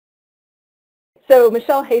So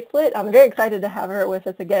Michelle Hayslett, I'm very excited to have her with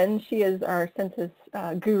us again. She is our census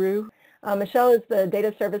guru. Michelle is the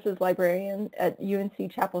data services librarian at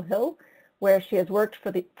UNC Chapel Hill, where she has worked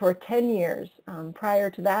for 10 years. Prior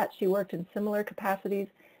to that, she worked in similar capacities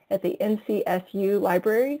at the NCSU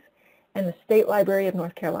libraries and the State Library of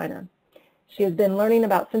North Carolina. She has been learning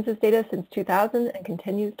about census data since 2000 and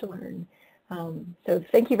continues to learn. So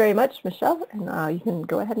thank you very much, Michelle, and you can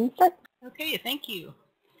go ahead and start. Okay, thank you.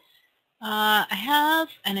 I have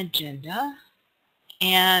an agenda,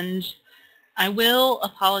 and I will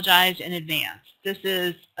apologize in advance. This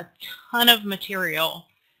is a ton of material,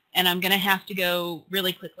 and I'm going to have to go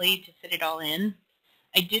really quickly to fit it all in.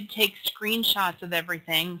 I did take screenshots of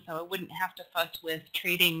everything, so I wouldn't have to fuss with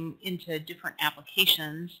trading into different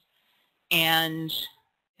applications. And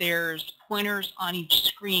there's pointers on each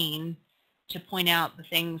screen to point out the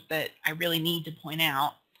things that I really need to point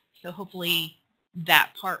out. So hopefully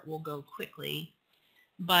that part will go quickly.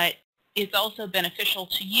 But it's also beneficial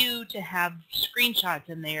to you to have screenshots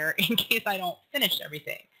in there in case I don't finish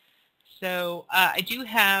everything. So I do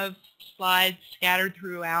have slides scattered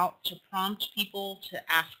throughout to prompt people to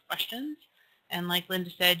ask questions. And like Linda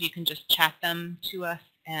said, you can just chat them to us,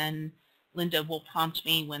 and Linda will prompt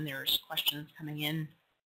me when there's questions coming in.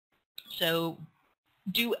 So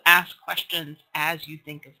do ask questions as you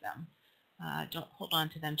think of them. Don't hold on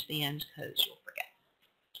to them to the end because you'll forget.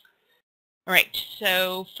 All right,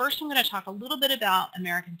 so first I'm going to talk a little bit about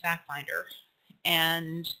American FactFinder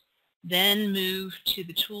and then move to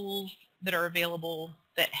the tools that are available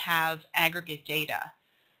that have aggregate data.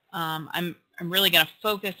 I'm really going to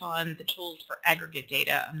focus on the tools for aggregate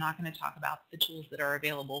data. I'm not going to talk about the tools that are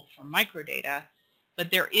available for microdata,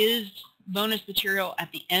 but there is bonus material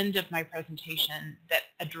at the end of my presentation that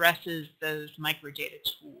addresses those microdata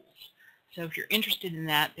tools. So if you're interested in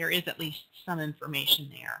that, there is at least some information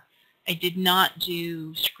there. I did not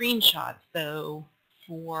do screenshots, though,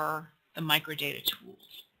 for the microdata tools.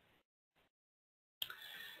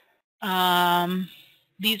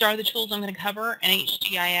 These are the tools I'm going to cover: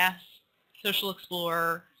 NHGIS, Social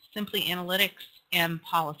Explorer, Simply Analytics, and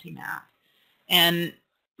Policy Map. And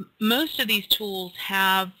most of these tools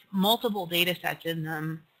have multiple data sets in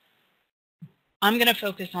them. I'm going to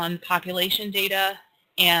focus on population data,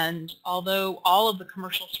 and although all of the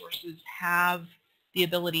commercial sources have the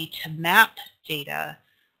ability to map data,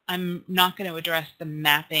 I'm not going to address the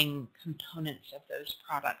mapping components of those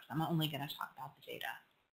products. I'm only going to talk about the data.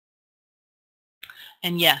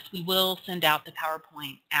 And yes, we will send out the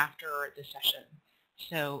PowerPoint after the session.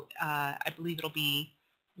 So I believe it'll be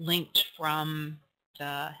linked from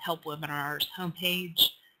the Help Webinars homepage,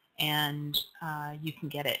 and you can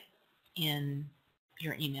get it in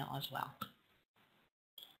your email as well.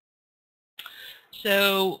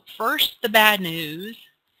 So first, the bad news.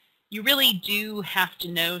 You really do have to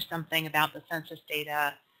know something about the census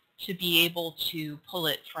data to be able to pull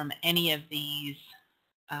it from any of these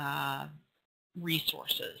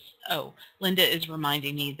resources. Oh, Linda is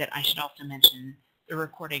reminding me that I should also mention the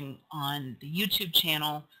recording on the YouTube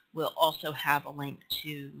channel will also have a link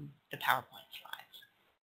to the PowerPoint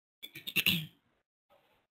slides.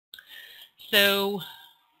 So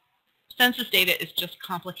census data is just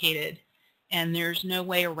complicated, and there's no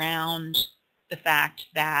way around the fact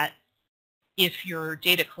that if your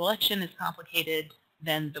data collection is complicated,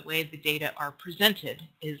 then the way the data are presented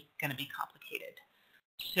is going to be complicated.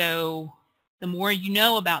 So the more you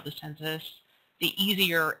know about the census, the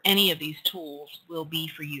easier any of these tools will be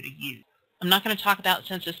for you to use. I'm not going to talk about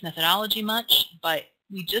census methodology much, but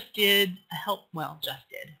we just did a help,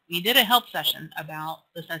 we did a help session about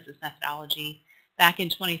the census methodology back in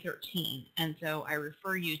 2013, and so I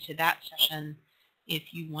refer you to that session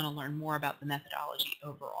if you want to learn more about the methodology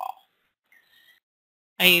overall.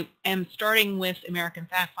 I am starting with American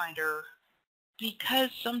FactFinder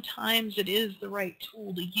because sometimes it is the right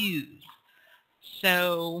tool to use.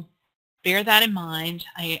 So bear that in mind.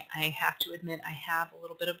 I have to admit I have a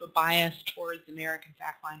little bit of a bias towards American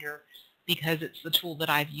FactFinder because it's the tool that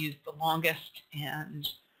I've used the longest, and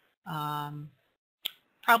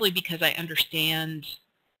probably because I understand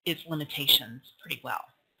its limitations pretty well.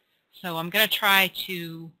 So I'm going to try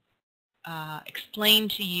to explain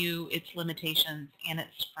to you its limitations and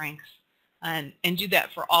its strengths, and do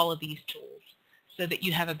that for all of these tools so that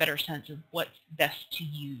you have a better sense of what's best to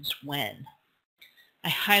use when. I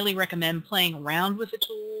highly recommend playing around with the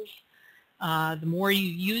tools. The more you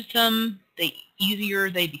use them, the easier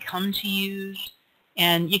they become to use,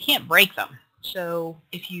 and you can't break them. So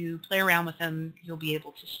if you play around with them, you'll be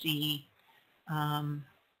able to see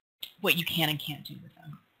what you can and can't do with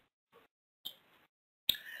them.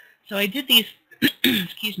 So I did these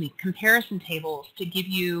excuse me, comparison tables to give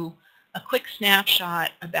you a quick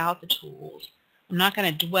snapshot about the tools. I'm not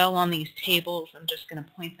going to dwell on these tables. I'm just going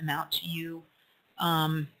to point them out to you.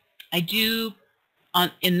 I do,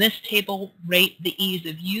 in this table, rate the ease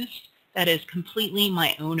of use. That is completely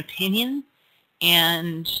my own opinion.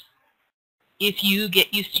 And if you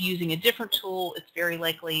get used to using a different tool, it's very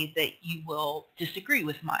likely that you will disagree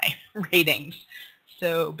with my ratings.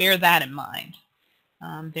 So bear that in mind.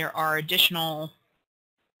 There are additional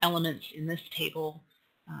elements in this table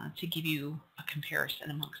to give you a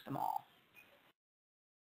comparison amongst them all.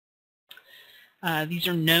 These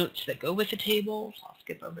are notes that go with the tables. I'll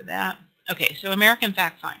skip over that. Okay, so American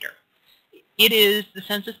FactFinder. It is the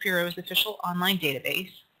Census Bureau's official online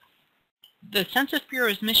database. The Census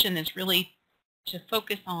Bureau's mission is really to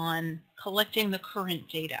focus on collecting the current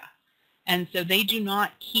data. And so they do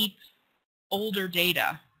not keep older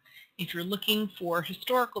data. If you're looking for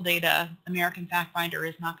historical data, American FactFinder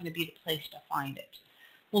is not going to be the place to find it.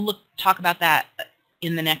 We'll talk about that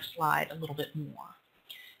in the next slide a little bit more.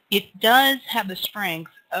 It does have the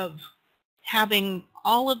strength of having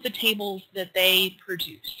all of the tables that they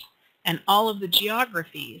produce and all of the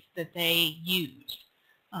geographies that they use.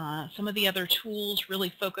 Some of the other tools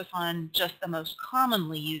really focus on just the most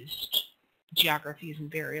commonly used geographies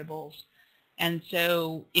and variables. And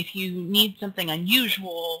so if you need something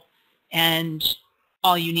unusual and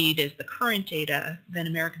all you need is the current data, then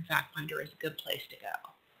American FactFinder is a good place to go.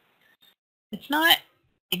 It's not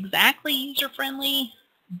exactly user-friendly,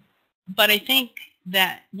 but I think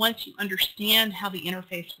that once you understand how the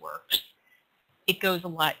interface works, it goes a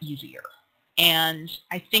lot easier. And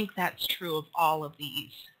I think that's true of all of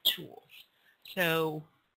these tools. So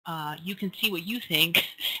you can see what you think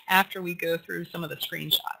after we go through some of the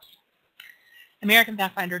screenshots. American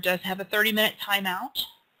FactFinder does have a 30-minute timeout,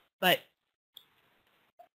 but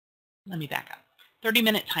let me back up.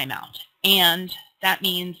 30-minute timeout. And that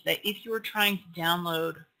means that if you're trying to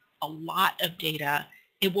download a lot of data,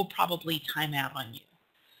 it will probably time out on you.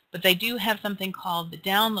 But they do have something called the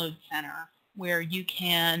Download Center, where you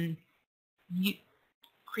can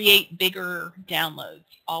create bigger downloads,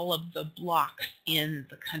 all of the blocks in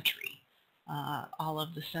the country, all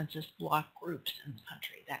of the census block groups in the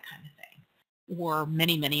country, that kind of thing, or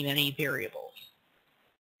many, many, many variables.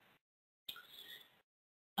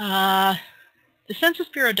 The Census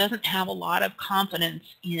Bureau doesn't have a lot of confidence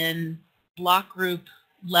in block group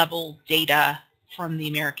level data from the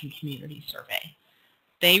American Community Survey.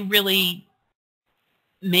 They really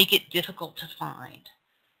make it difficult to find.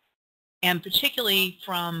 And particularly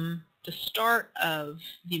from the start of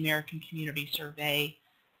the American Community Survey,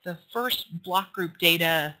 the first block group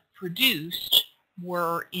data produced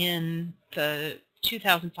were in the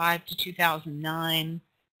 2005 to 2009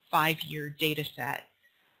 5-year data set.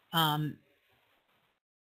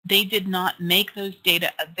 They did not make those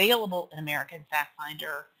data available in American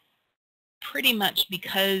FactFinder pretty much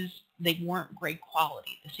because they weren't great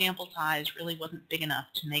quality. The sample size really wasn't big enough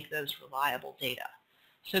to make those reliable data.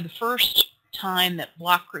 So the first time that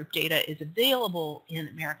block group data is available in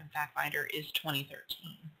American FactFinder is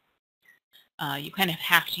 2013. You kind of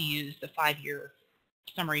have to use the 5-year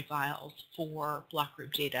summary files for block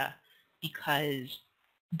group data because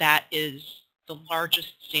that is the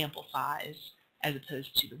largest sample size as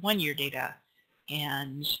opposed to the 1-year data.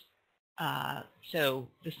 And so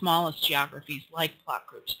the smallest geographies like block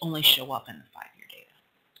groups only show up in the 5-year data.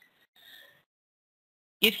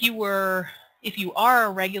 If you are a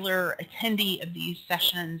regular attendee of these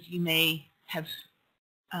sessions, you may have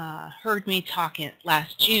heard me talk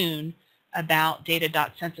last June about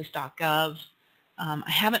data.census.gov. I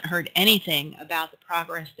haven't heard anything about the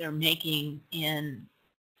progress they're making in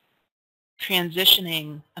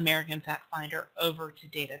transitioning American FactFinder over to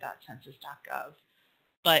data.census.gov.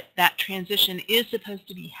 But that transition is supposed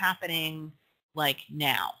to be happening like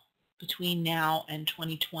now. Between now and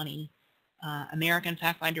 2020, American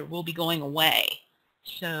FactFinder will be going away.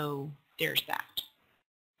 So there's that.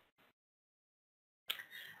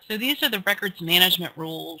 So these are the records management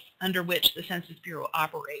rules under which the Census Bureau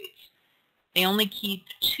operates. They only keep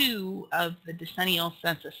 2 of the decennial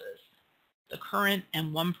censuses, the current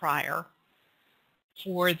and 1 prior.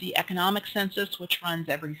 For the economic census, which runs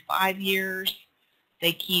every 5 years,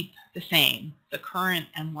 they keep the same, the current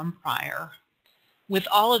and 1 prior. With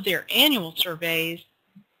all of their annual surveys,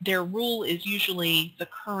 their rule is usually the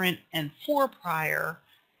current and 4 prior,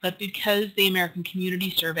 but because the American Community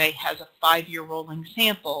Survey has a 5-year rolling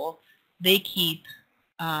sample, they keep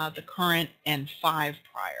the current and 5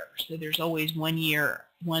 prior. So there's always 1 year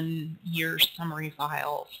summary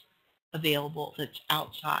files available that's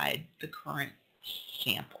outside the current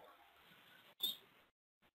sample.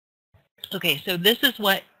 Okay, so this is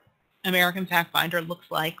what American FactFinder looks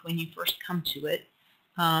like when you first come to it.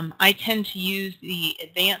 I tend to use the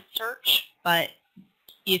advanced search, but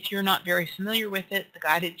if you're not very familiar with it, the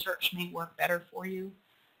guided search may work better for you.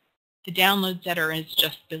 The download setter is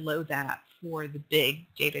just below that for the big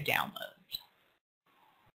data downloads.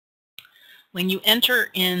 When you enter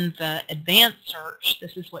in the advanced search,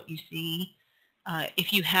 this is what you see.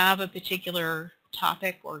 If you have a particular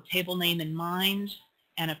topic or table name in mind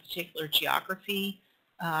and a particular geography,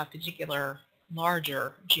 particular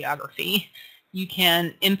larger geography, you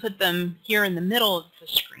can input them here in the middle of the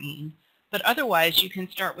screen, but otherwise you can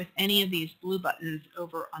start with any of these blue buttons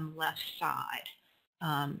over on the left side.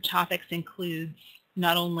 Topics includes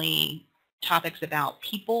not only topics about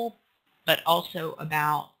people, but also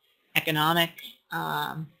about economic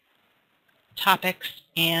topics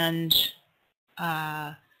and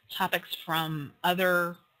topics from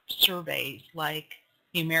other surveys like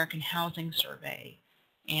the American Housing Survey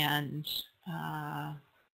and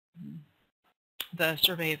the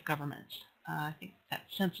Survey of Governments. I think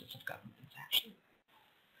that's Census of Governments, actually.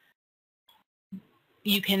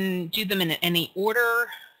 You can do them in any order.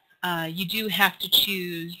 You do have to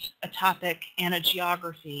choose a topic and a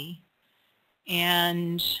geography.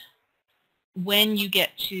 And when you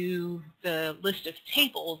get to the list of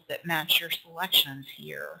tables that match your selections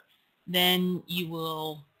here, then you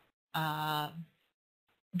will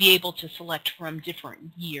be able to select from different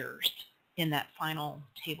years in that final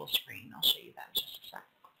table screen. I'll show you that in just a second.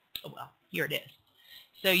 Oh well, here it is.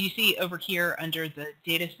 So you see over here under the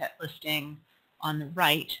data set listing on the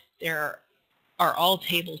right, there are all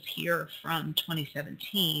tables here from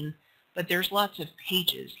 2017, but there's lots of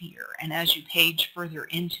pages here. And as you page further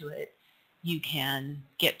into it, you can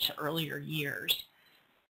get to earlier years.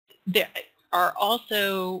 There are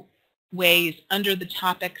also ways under the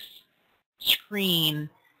topics screen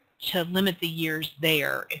to limit the years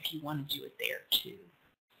there if you want to do it there too.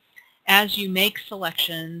 As you make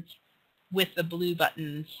selections with the blue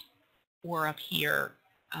buttons or up here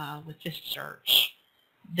with this search,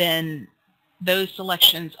 then those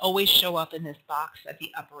selections always show up in this box at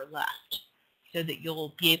the upper left so that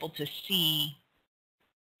you'll be able to see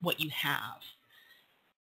what you have.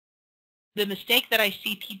 The mistake that I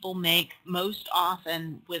see people make most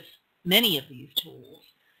often with many of these tools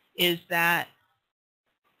is that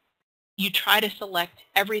you try to select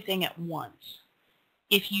everything at once.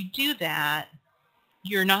 If you do that,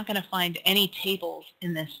 you're not going to find any tables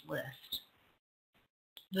in this list.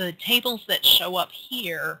 The tables that show up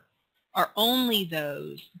here are only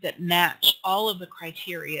those that match all of the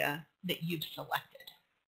criteria that you've selected.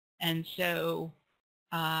 And so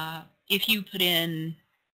if you put in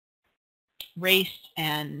race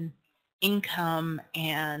and income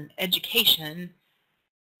and education,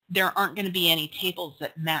 there aren't going to be any tables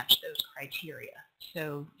that match those criteria.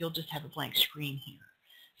 So you'll just have a blank screen here.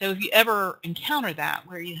 So if you ever encounter that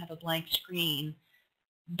where you have a blank screen,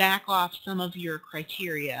 back off some of your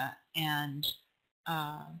criteria and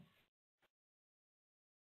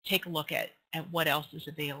take a look at what else is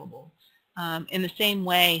available. In the same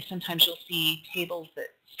way, sometimes you'll see tables that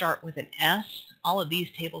start with an S. All of these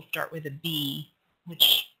tables start with a B,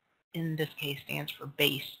 which in this case stands for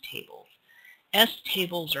base tables. S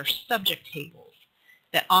tables are subject tables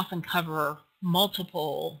that often cover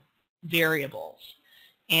multiple variables.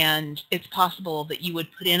 And it's possible that you would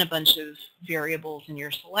put in a bunch of variables in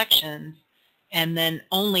your selections and then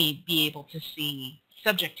only be able to see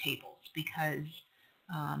subject tables because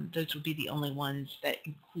those would be the only ones that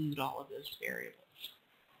include all of those variables.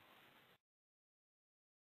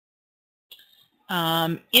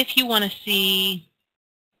 If you want to see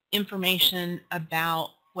information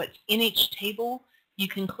about what's in each table, you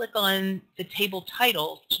can click on the table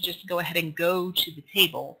title to just go ahead and go to the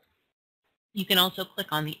table. You can also click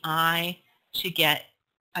on the eye to get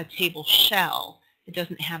a table shell. It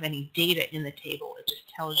doesn't have any data in the table. It just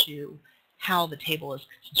tells you how the table is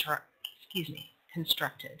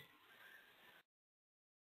constructed.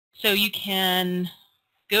 So you can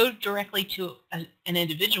go directly to an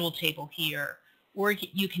individual table here, or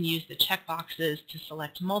you can use the checkboxes to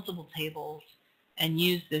select multiple tables and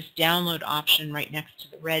use this download option right next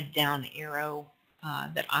to the red down arrow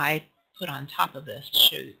that I put on top of this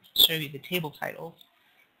to show you the table titles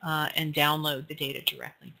and download the data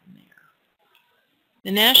directly from there.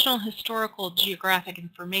 The National Historical Geographic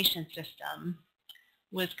Information System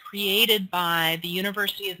was created by the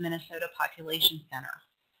University of Minnesota Population Center.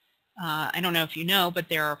 I don't know if you know, but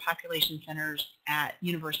there are population centers at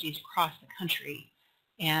universities across the country.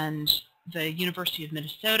 And the University of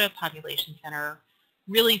Minnesota Population Center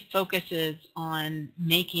really focuses on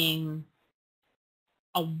making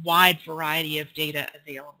a wide variety of data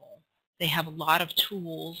available. They have a lot of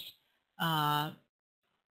tools, and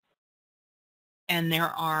there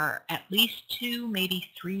are at least 2, maybe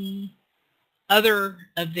 3 other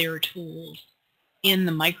of their tools in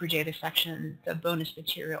the microdata section, the bonus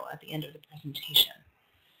material at the end of the presentation.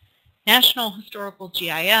 National Historical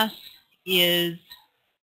GIS is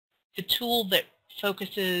the tool that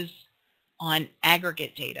focuses on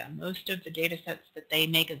aggregate data. Most of the data sets that they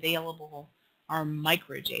make available are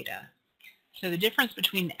microdata. So the difference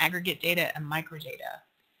between aggregate data and microdata.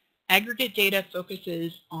 Aggregate data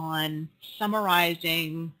focuses on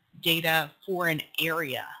summarizing data for an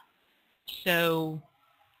area. So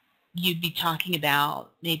you'd be talking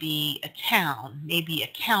about maybe a town, maybe a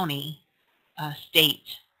county, a state,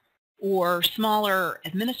 or smaller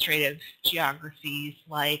administrative geographies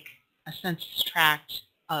like a census tract,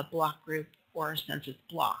 a block group, or a census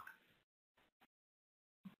block.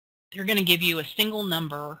 They're going to give you a single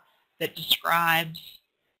number that describes,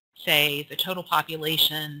 say, the total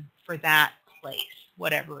population for that place,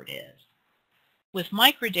 whatever it is. With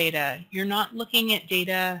microdata, you're not looking at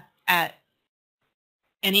data at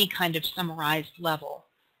any kind of summarized level.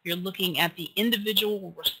 You're looking at the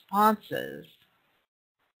individual responses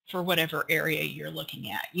for whatever area you're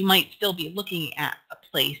looking at. You might still be looking at a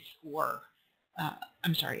place or,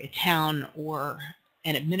 a town or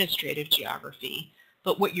an administrative geography,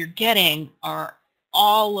 but what you're getting are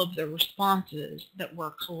all of the responses that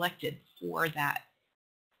were collected for that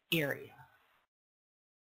area.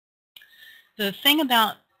 The thing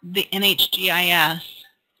about the NHGIS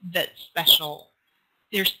that's special,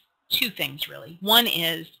 there's 2 things really. One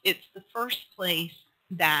is it's the first place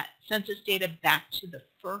that census data back to the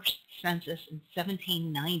first census in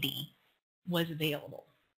 1790 was available.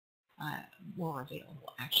 Were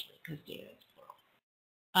available actually, because data is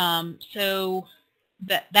plural. So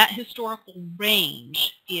that historical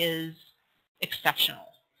range is exceptional.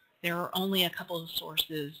 There are only a couple of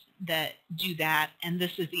sources that do that, and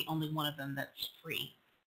this is the only one of them that's free.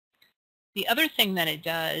 The other thing that it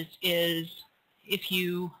does is, if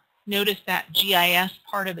you notice that GIS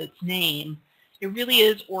part of its name, it really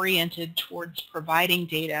is oriented towards providing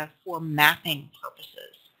data for mapping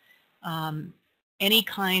purposes. Any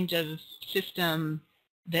kind of system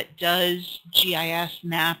that does GIS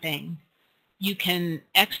mapping, you can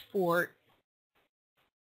export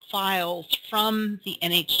files from the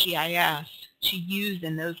NHGIS to use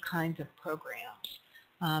in those kinds of programs.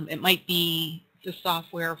 It might be the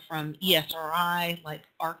software from ESRI, like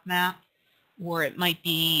ArcMap, or it might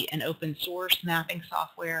be an open source mapping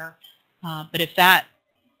software. But if that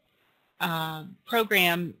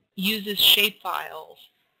program uses shapefiles,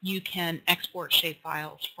 you can export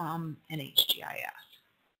shapefiles from NHGIS.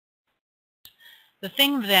 The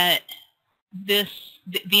thing that the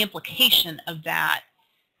implication of that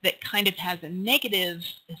kind of has a negative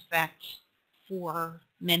effect for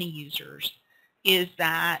many users is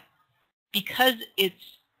that because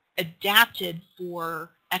it's adapted for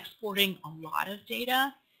exporting a lot of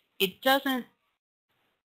data, it doesn't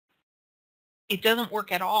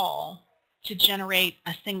work at all to generate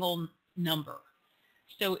a single number.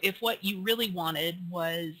 So if what you really wanted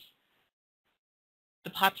was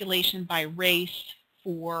the population by race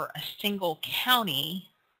for a single county,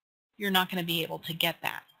 you're not going to be able to get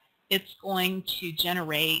that. It's going to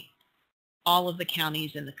generate all of the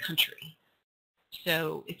counties in the country.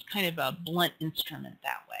 So it's kind of a blunt instrument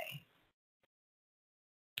that way.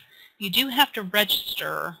 You do have to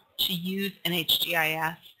register to use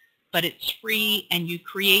NHGIS, but it's free and you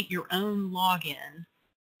create your own login.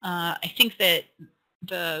 I think that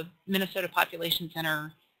the Minnesota Population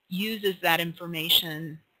Center uses that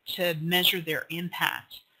information to measure their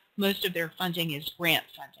impact. Most of their funding is grant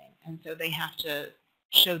funding, and so they have to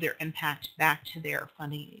show their impact back to their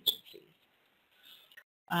funding agencies.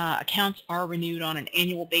 Accounts are renewed on an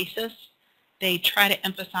annual basis. They try to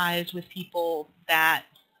emphasize with people that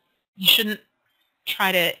you shouldn't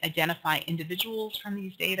try to identify individuals from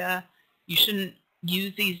these data. You shouldn't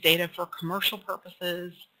use these data for commercial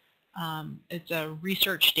purposes. It's a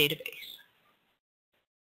research database.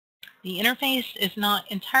 The interface is not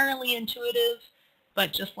entirely intuitive,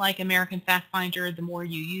 but just like American FactFinder, the more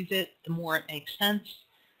you use it, the more it makes sense.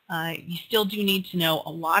 You still do need to know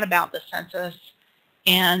a lot about the census,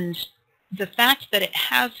 and the fact that it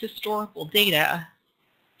has historical data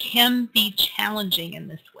can be challenging in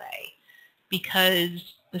this way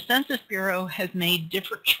because the Census Bureau has made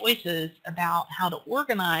different choices about how to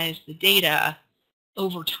organize the data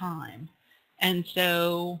over time. And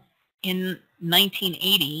so in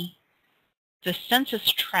 1980, the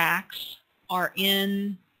census tracts are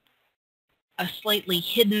in a slightly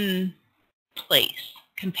hidden place.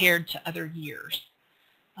 compared to other years.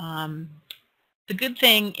 The good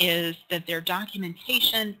thing is that their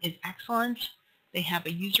documentation is excellent. They have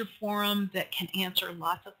a user forum that can answer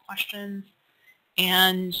lots of questions,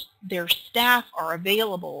 and their staff are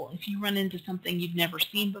available if you run into something you've never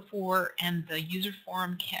seen before and the user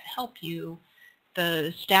forum can't help you.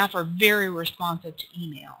 The staff are very responsive to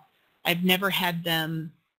email. I've never had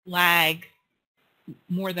them lag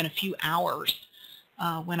more than a few hours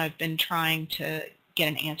when I've been trying to get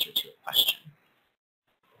an answer to a question.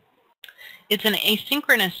 It's an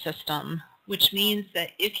asynchronous system, which means that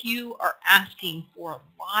if you are asking for a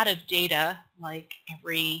lot of data, like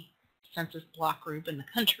every census block group in the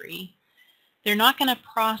country, they're not going to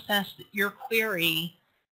process your query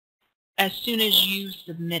as soon as you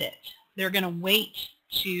submit it. They're going to wait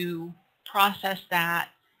to process that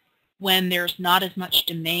when there's not as much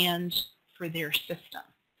demand for their system.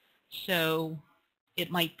 So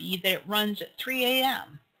it might be that it runs at 3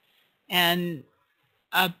 a.m. and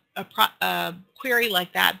a query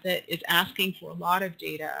like that is asking for a lot of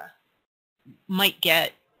data might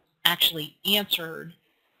get actually answered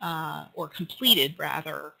or completed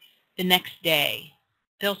rather the next day.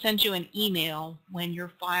 They'll send you an email when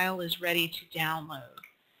your file is ready to download,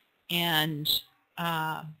 and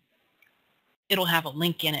it'll have a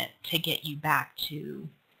link in it to get you back to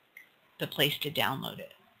the place to download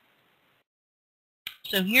it.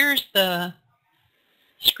 So here's the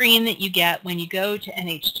screen that you get when you go to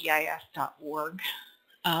nhgis.org.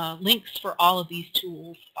 Links for all of these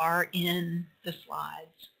tools are in the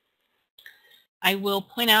slides. I will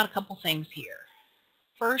point out a couple things here.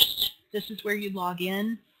 First, this is where you log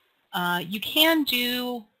in. You can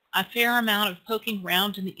do a fair amount of poking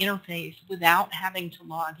around in the interface without having to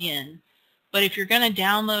log in. But if you're going to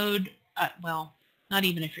download, well, not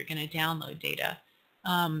even if you're going to download data,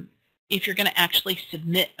 if you're going to actually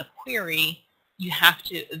submit a query, you have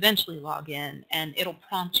to eventually log in, and it'll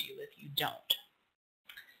prompt you if you don't.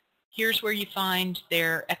 Here's where you find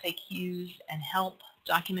their FAQs and help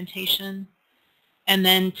documentation. And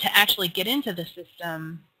then to actually get into the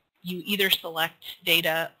system, you either select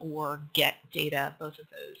data or get data. Both of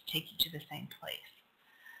those take you to the same place.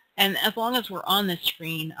 And as long as we're on this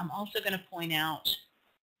screen, I'm also going to point out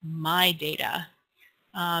My Data.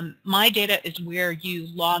 My Data is where you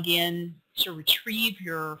log in to retrieve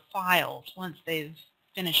your files once they've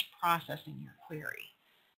finished processing your query.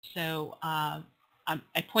 So I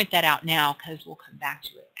point that out now because we'll come back to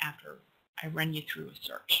it after I run you through a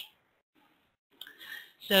search.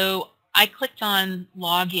 So I clicked on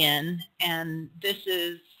Login, and this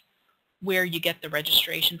is where you get the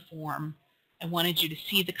registration form. I wanted you to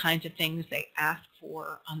see the kinds of things they ask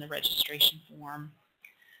for on the registration form.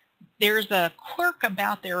 There's a quirk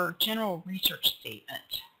about their general research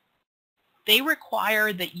statement. They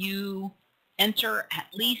require that you enter at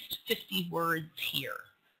least 50 words here.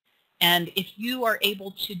 And if you are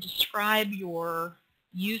able to describe your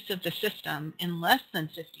use of the system in less than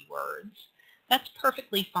 50 words, that's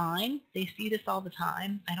perfectly fine. They see this all the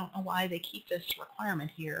time. I don't know why they keep this requirement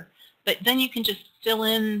here. But then you can just fill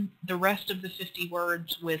in the rest of the 50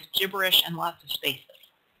 words with gibberish and lots of spaces.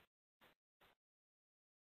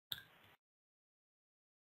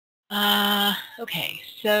 Okay,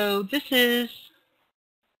 so this is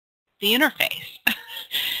the interface.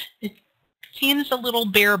 It seems a little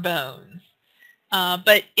bare bones,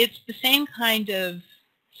 but it's the same kind of,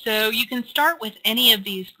 so you can start with any of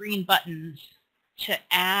these green buttons to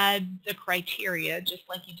add the criteria, just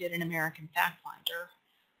like you did in American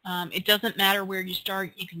FactFinder. It doesn't matter where you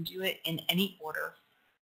start, you can do it in any order.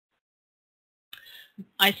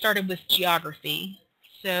 I started with geography,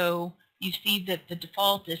 so you see that the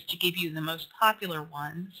default is to give you the most popular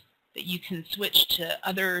ones, but you can switch to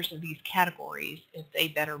others of these categories if they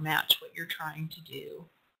better match what you're trying to do.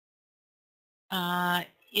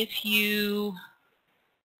 If you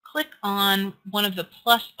click on one of the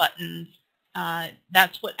plus buttons,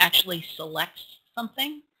 that's what actually selects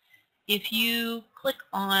something. If you click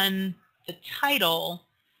on the title,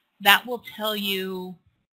 that will tell you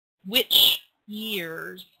which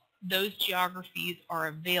years those geographies are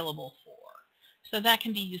available for. So that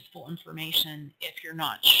can be useful information if you're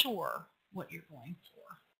not sure what you're going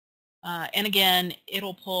for. And again,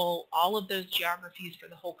 it'll pull all of those geographies for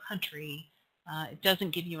the whole country. It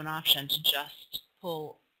doesn't give you an option to just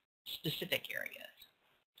pull specific areas.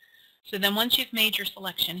 So then once you've made your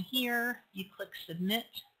selection here, you click Submit,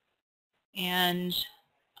 and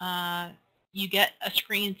you get a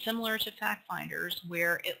screen similar to FactFinder's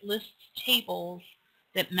where it lists tables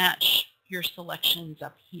that match your selections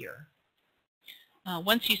up here.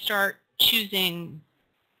 Once you start choosing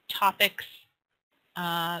topics,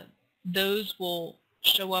 those will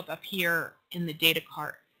show up here in the data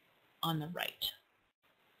cart on the right.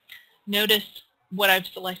 Notice what I've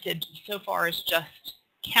selected so far is just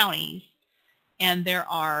counties, and there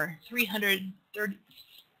are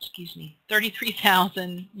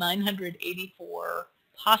 33,984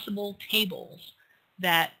 possible tables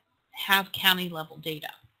that have county level data.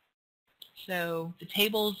 So the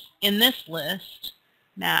tables in this list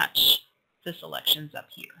match the selections up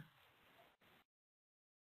here.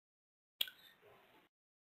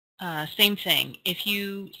 Same thing, if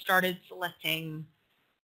you started selecting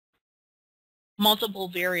multiple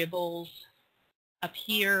variables up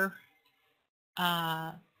here,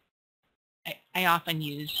 I often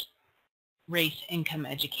use race, income,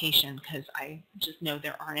 education because I just know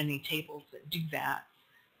there aren't any tables that do that.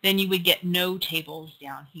 Then you would get no tables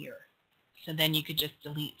down here. So then you could just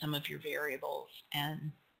delete some of your variables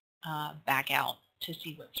and back out to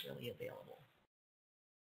see what's really available.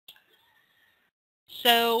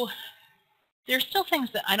 So there's still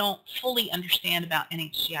things that I don't fully understand about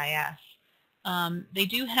NHGIS. They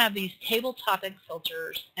do have these table topic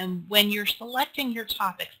filters, and when you're selecting your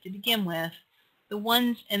topics to begin with, the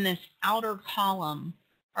ones in this outer column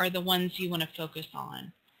are the ones you want to focus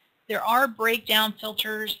on. There are breakdown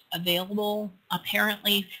filters available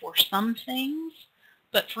apparently for some things,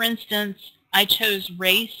 but for instance, I chose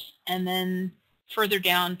race and then further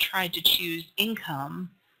down tried to choose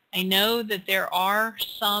income. I know that there are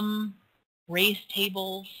some race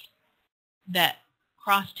tables that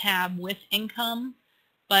cross-tab with income,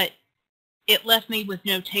 but it left me with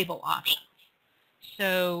no table options.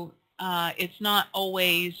 So it's not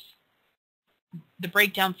always, the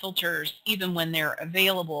breakdown filters, even when they're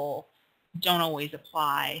available, don't always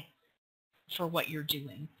apply for what you're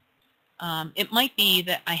doing. It might be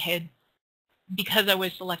that I had, because I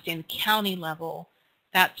was selecting county level,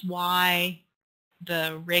 that's why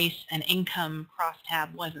the race and income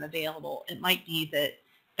crosstab wasn't available. It might be that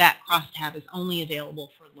that crosstab is only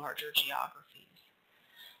available for larger geographies.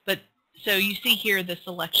 But so you see here the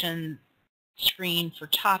selection screen for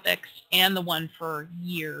topics and the one for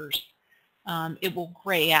years. It will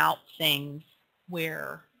gray out things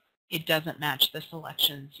where it doesn't match the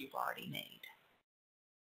selections you've already made.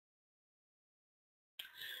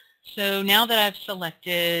 So now that I've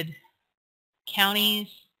selected counties,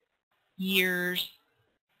 years,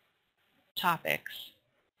 topics,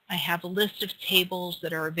 I have a list of tables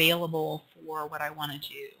that are available for what I want to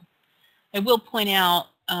do. I will point out,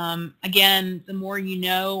 again, the more you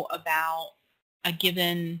know about a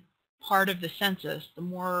given part of the census, the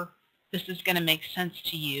more this is going to make sense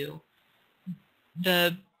to you.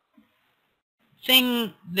 The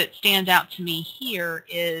thing that stands out to me here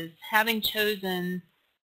is, having chosen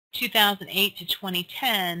 2008 to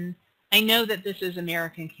 2010, I know that this is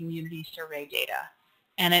American Community Survey data,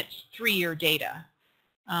 and it's 3-year data.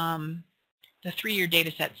 The 3-year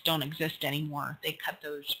data sets don't exist anymore. They cut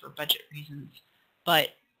those for budget reasons. But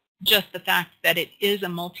just the fact that it is a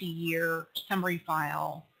multi-year summary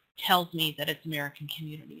file tells me that it's American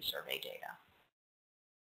Community Survey data.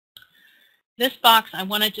 This box, I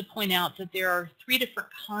wanted to point out that there are 3 different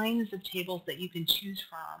kinds of tables that you can choose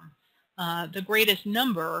from. The greatest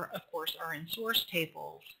number, of course, are in source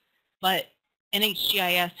tables, but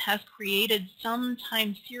NHGIS has created some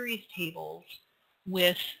time series tables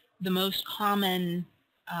with the most common,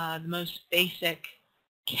 the most basic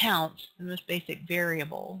counts, the most basic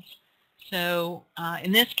variables. So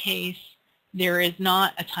in this case, there is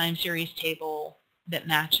not a time series table that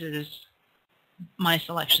matches my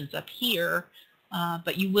selections up here,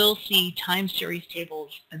 but you will see time series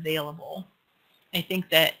tables available. I think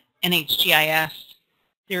that NHGIS,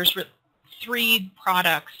 there's 3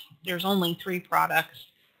 products, there's only 3 products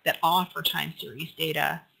that offer time series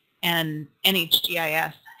data, and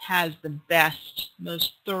NHGIS has the best,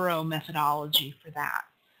 most thorough methodology for that.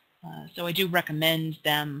 So I do recommend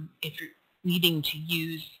them if you're needing to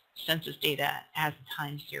use census data as a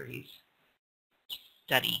time series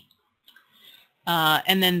study.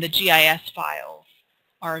 And then the GIS files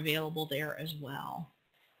are available there as well.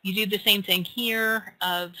 You do the same thing here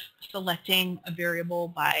of selecting a variable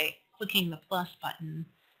by clicking the plus button,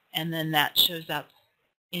 and then that shows up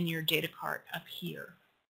in your data cart up here.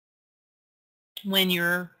 When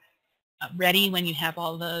you're ready, when you have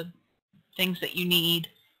all the things that you need,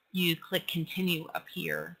 you click continue up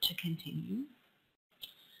here to continue.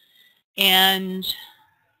 And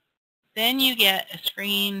then you get a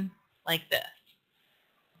screen like this.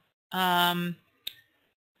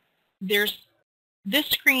 This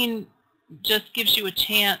screen just gives you a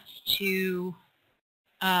chance to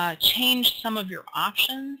change some of your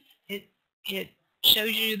options. It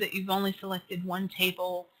shows you that you've only selected one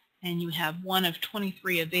table and you have one of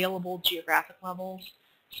 23 available geographic levels.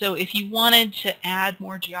 So if you wanted to add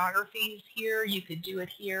more geographies here, you could do it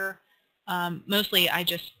here. Mostly I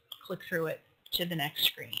just click through it to the next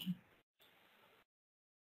screen.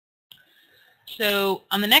 So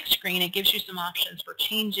on the next screen, it gives you some options for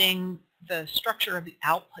changing the structure of the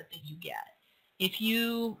output that you get. If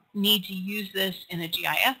you need to use this in a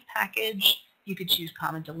GIS package, you could choose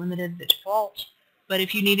Common Delimited, the default. But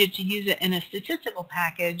if you needed to use it in a statistical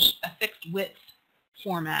package, a fixed width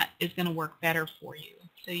format is going to work better for you.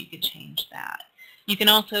 So you could change that. You can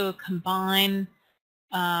also combine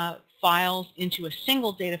files into a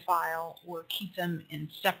single data file or keep them in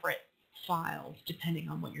separate files depending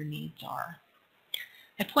on what your needs are.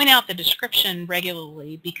 I point out the description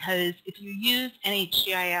regularly because if you use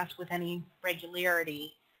NHGIS with any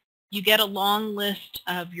regularity, you get a long list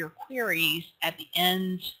of your queries at the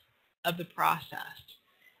end of the process.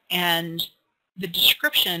 And the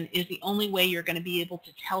description is the only way you're going to be able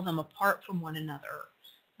to tell them apart from one another.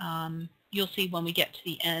 You'll see when we get to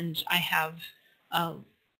the end, I have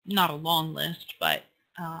not a long list, but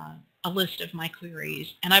a list of my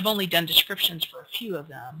queries. And I've only done descriptions for a few of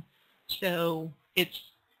them. So it's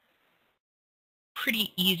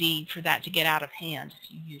pretty easy for that to get out of hand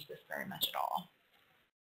if you use this very much at all.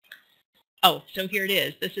 Oh, so here it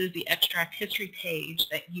is. This is the extract history page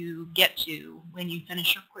that you get to when you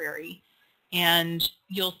finish your query. And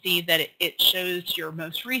you'll see that it shows your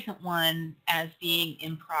most recent one as being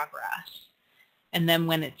in progress. And then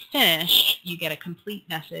when it's finished, you get a complete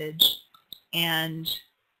message, and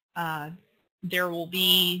there will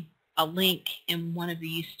be a link in one of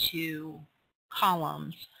these two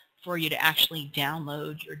columns for you to actually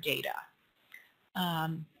download your data.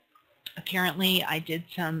 Apparently, I did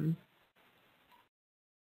some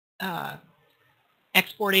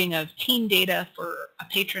exporting of team data for a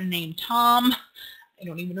patron named Tom. I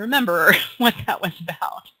don't even remember what that was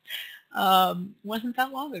about. Wasn't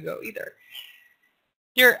that long ago either.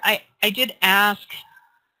 Here, I did ask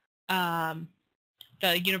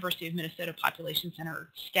the University of Minnesota Population Center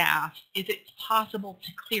staff if it's possible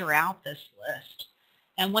to clear out this list.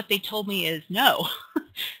 And what they told me is no,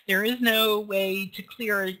 there is no way to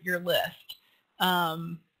clear your list.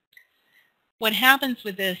 What happens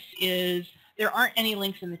with this is there aren't any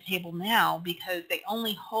links in the table now because they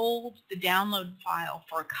only hold the download file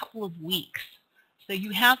for a couple of weeks. So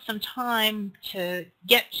you have some time to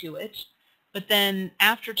get to it, but then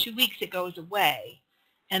after 2 weeks it goes away.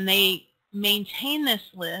 And they maintain this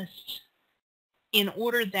list in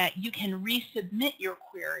order that you can resubmit your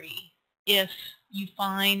query if you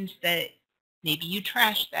find that maybe you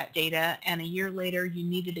trashed that data and a year later you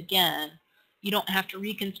need it again. You don't have to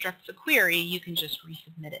reconstruct the query, you can just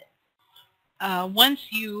resubmit it. Once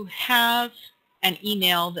you have an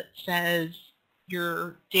email that says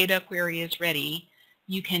your data query is ready,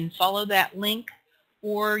 you can follow that link,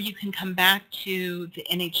 or you can come back to the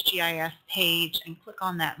NHGIS page and click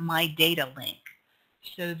on that My Data link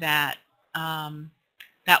so that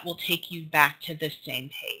that will take you back to this same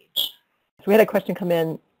page. So we had a question come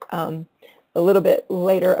in a little bit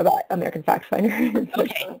later about American FactFinder.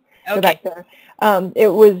 Okay. Go back there. It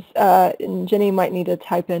was, and Jenny might need to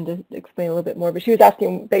type in to explain a little bit more, but she was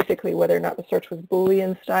asking basically whether or not the search was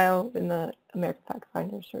Boolean style in the American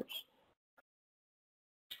FactFinder search.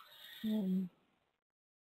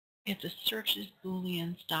 If the search is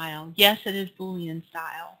Boolean style, yes, it is Boolean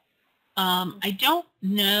style. I don't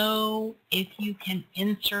know if you can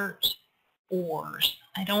insert ORs.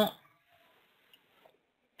 I don't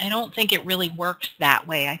think it really works that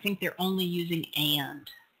way. I think they're only using AND.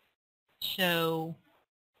 So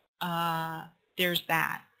there's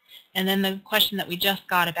that. And then the question that we just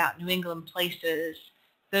got about New England places,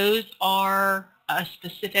 those are a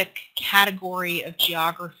specific category of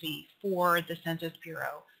geography for the Census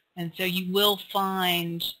Bureau. And so you will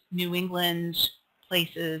find New England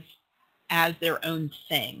places as their own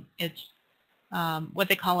thing. It's what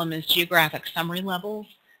they call them is geographic summary levels.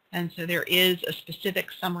 And so there is a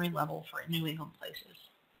specific summary level for New England places.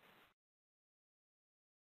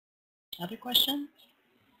 Other questions?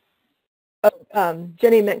 Oh,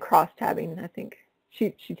 Jenny meant cross-tabbing, I think.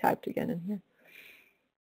 She typed again in here.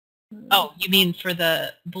 Oh, you mean for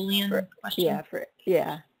the Boolean question?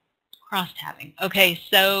 Yeah. Cross-tabbing. Okay,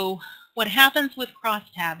 so what happens with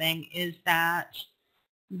cross-tabbing is that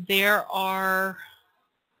there are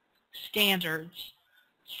standards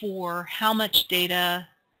for how much data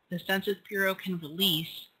the Census Bureau can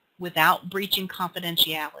release without breaching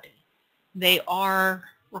confidentiality. They are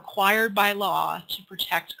required by law to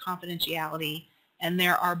protect confidentiality, and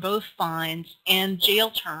there are both fines and jail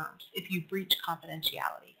terms if you breach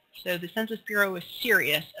confidentiality. So the Census Bureau is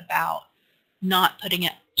serious about not putting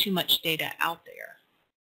too much data out there.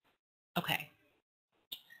 Okay.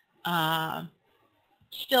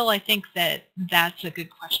 Still, I think that that's a good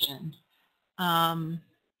question.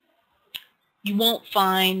 You will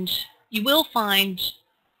find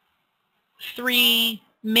 3,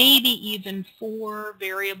 maybe even 4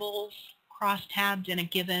 variables cross-tabbed in a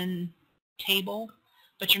given table,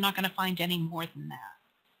 but you're not going to find any more than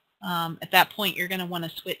that. At that point, you're going to want to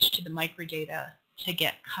switch to the microdata to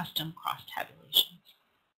get custom cross-tabulations.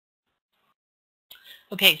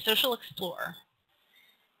 Okay, Social Explorer.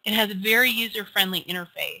 It has a very user-friendly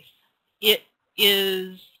interface. It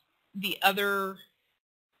is the other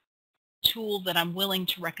tool that I'm willing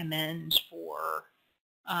to recommend for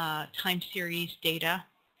time series data.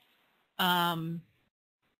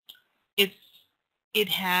 It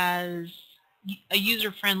has a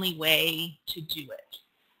user-friendly way to do it.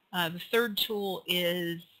 The third tool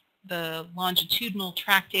is the longitudinal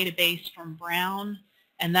track database from Brown,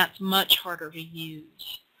 and that's much harder to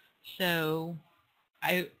use. So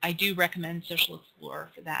I do recommend Social Explorer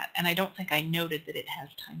for that, and I don't think I noted that it has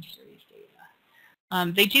time series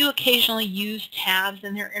data. They do occasionally use tabs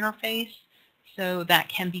in their interface, so that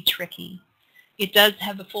can be tricky. It does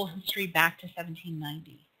have the full history back to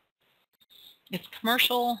 1790. It's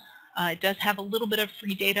commercial. It does have a little bit of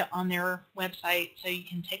free data on their website, so you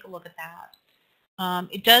can take a look at that.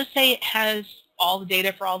 It does say it has all the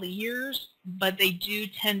data for all the years, but they do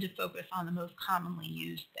tend to focus on the most commonly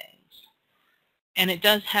used things. And it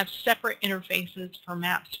does have separate interfaces for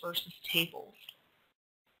maps versus tables.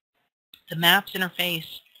 The maps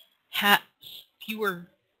interface has fewer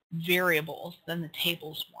variables than the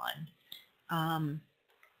tables one.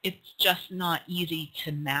 It's just not easy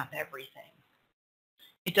to map everything.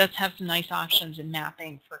 It does have some nice options in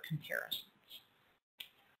mapping for comparisons.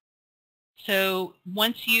 So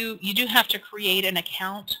once you do have to create an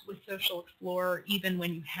account with Social Explorer even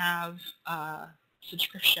when you have a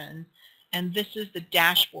subscription, and this is the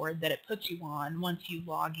dashboard that it puts you on once you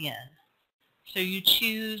log in. So you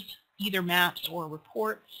choose either maps or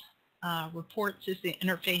reports. Reports is the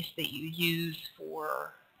interface that you use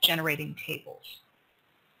for generating tables.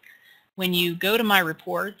 When you go to My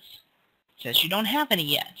Reports, it says you don't have any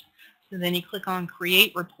yet. So then you click on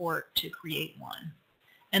Create Report to create one.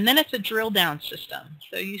 And then it's a drill down system.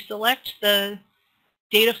 So you select the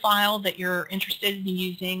data file that you're interested in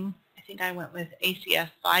using. I think I went with ACS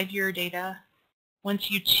 5-year data. Once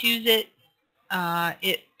you choose it,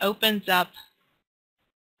 it opens up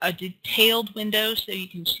a detailed window so you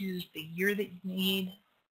can choose the year that you need.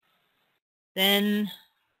 Then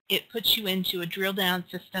it puts you into a drill down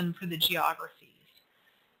system for the geographies.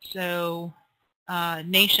 So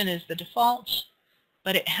nation is the default,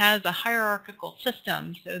 but it has a hierarchical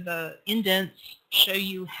system. So the indents show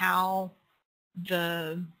you how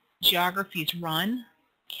the geographies run.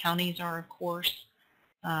 Counties are, of course,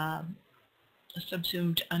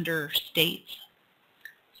 subsumed under states.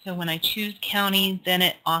 So when I choose county, then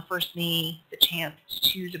it offers me the chance to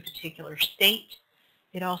choose a particular state.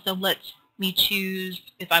 It also lets me choose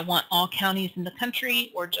if I want all counties in the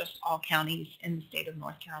country or just all counties in the state of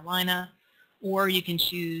North Carolina. Or you can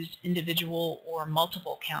choose individual or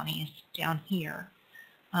multiple counties down here.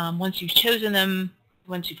 Once you've chosen them,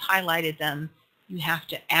 once you've highlighted them, you have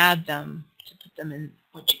to add them to put them in.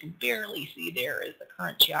 What you can barely see there is the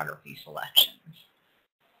current geography selections.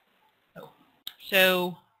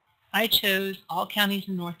 So I chose all counties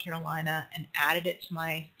in North Carolina and added it to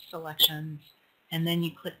my selections, and then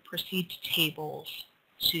you click Proceed to Tables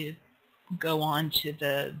to go on to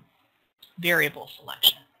the variable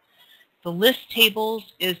selection. The list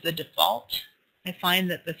tables is the default. I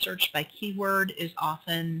find that the search by keyword is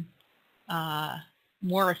often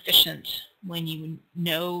more efficient when you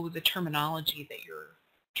know the terminology that you're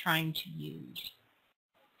trying to use.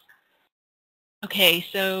 Okay,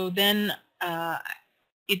 so then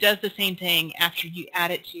it does the same thing after you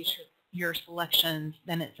add it to your selections.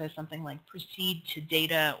 Then it says something like proceed to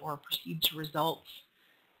data or proceed to results.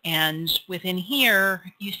 And within here,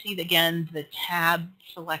 you see again the tab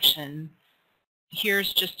selection.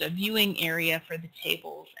 Here's just a viewing area for the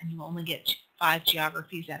tables, and you only get 5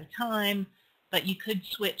 geographies at a time, but you could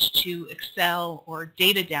switch to Excel or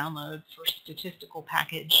data download for statistical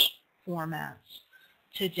package formats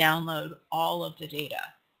to download all of the data.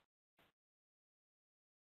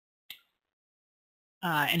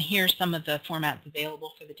 And here's some of the formats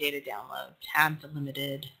available for the data download. Tabs are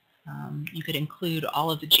limited. You could include all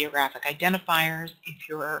of the geographic identifiers if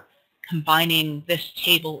you're combining this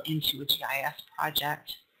table into a GIS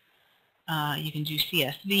project. You can do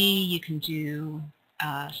CSV. You can do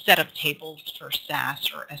set of tables for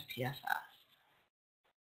SAS or SPSS.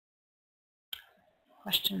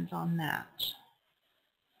 Questions on that?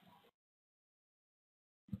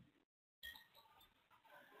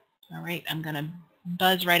 All right, I'm going to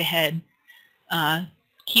buzz right ahead.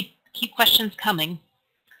 Keep questions coming.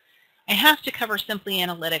 I have to cover Simply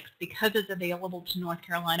Analytics because it's available to North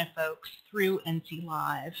Carolina folks through NC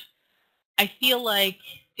Live. I feel like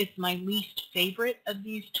it's my least favorite of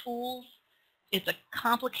these tools. It's a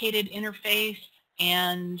complicated interface,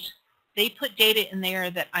 and they put data in there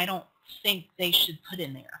that I don't think they should put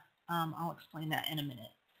in there. I'll explain that in a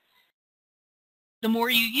minute. The more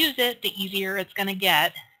you use it, the easier it's going to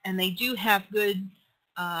get, and they do have good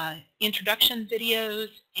introduction videos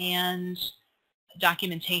and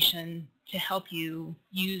documentation to help you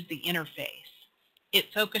use the interface.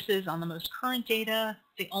 It focuses on the most current data.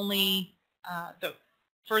 The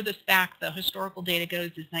furthest back the historical data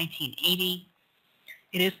goes is 1980.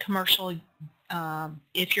 It is commercial.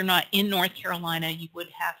 If you're not in North Carolina, you would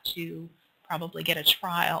have to probably get a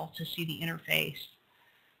trial to see the interface.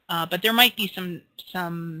 But there might be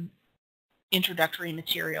some introductory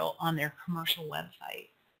material on their commercial website.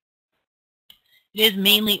 It is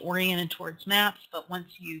mainly oriented towards maps, but once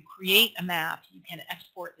you create a map, you can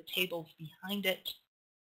export the tables behind it.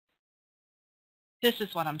 This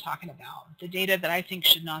is what I'm talking about, the data that I think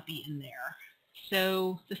should not be in there.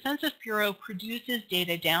 So the Census Bureau produces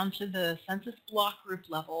data down to the census block group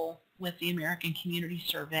level with the American Community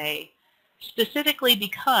Survey, specifically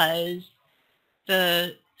because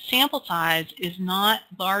the sample size is not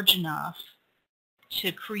large enough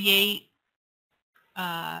to create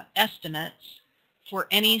estimates for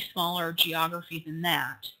any smaller geography than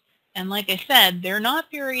that. And like I said, they're not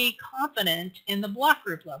very confident in the block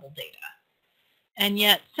group level data. And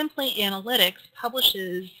yet Simply Analytics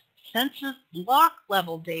publishes census block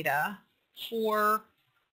level data for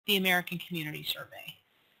the American Community Survey.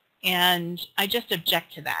 And I just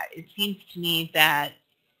object to that. It seems to me that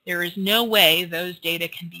there is no way those data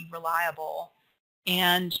can be reliable.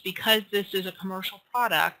 And because this is a commercial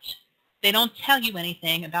product, they don't tell you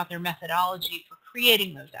anything about their methodology for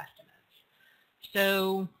creating those estimates.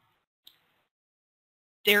 So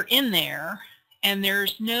they're in there, and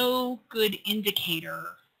there's no good indicator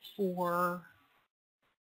for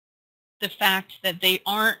the fact that they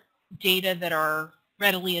aren't data that are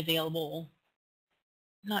readily available,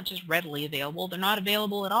 not just readily available, they're not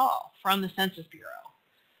available at all from the Census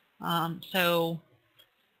Bureau. So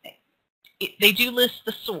they do list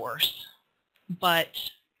the source, but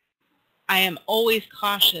I am always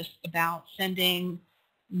cautious about sending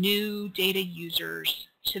new data users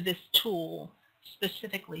to this tool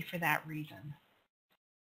specifically for that reason.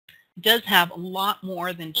 It does have a lot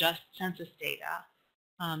more than just census data.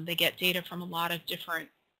 They get data from a lot of different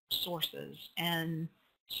sources, and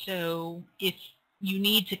so if you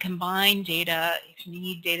need to combine data, if you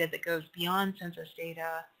need data that goes beyond census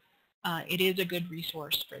data, it is a good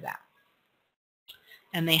resource for that.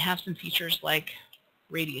 And they have some features like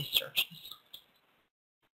radius searches.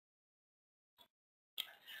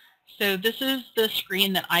 So this is the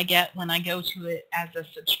screen that I get when I go to it as a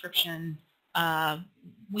subscription.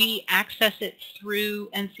 We access it through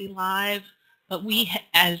NC Live, but we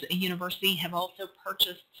as a university have also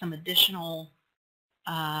purchased some additional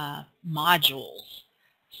modules.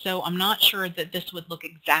 So I'm not sure that this would look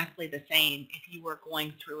exactly the same if you were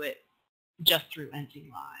going through it just through NC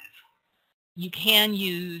Live. You can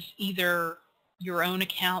use either your own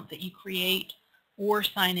account that you create or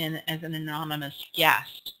sign in as an anonymous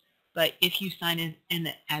guest. But if you sign in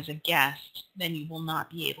as a guest, then you will not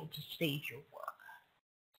be able to save your work.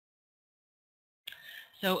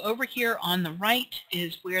 So over here on the right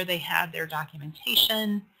is where they have their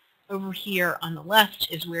documentation. Over here on the left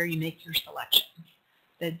is where you make your selections.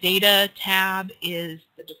 The data tab is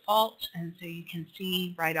the default, and so you can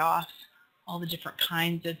see right off all the different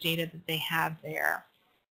kinds of data that they have there.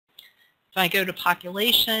 If I go to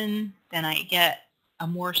population, then I get a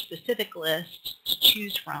more specific list to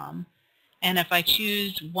choose from. And if I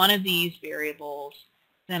choose one of these variables,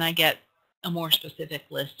 then I get a more specific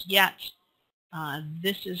list yet.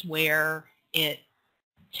 This is where it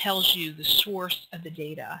tells you the source of the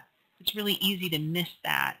data. It's really easy to miss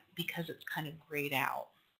that because it's kind of grayed out.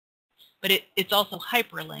 But it's also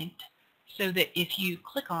hyperlinked so that if you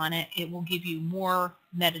click on it, it will give you more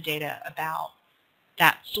metadata about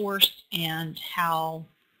that source and how,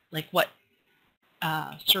 like what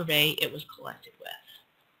survey it was collected with.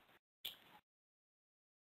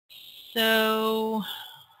 So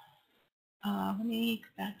let me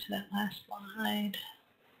go back to that last slide.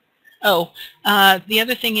 Oh, the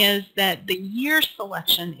other thing is that the year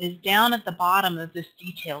selection is down at the bottom of this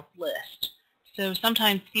detailed list. So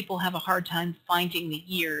sometimes people have a hard time finding the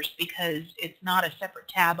years because it's not a separate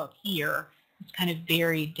tab up here. It's kind of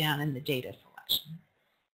buried down in the data selection.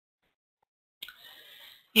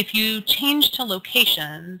 If you change to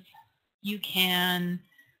locations, you can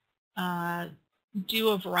do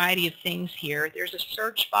a variety of things here. There's a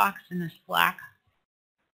search box in this black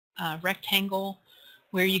rectangle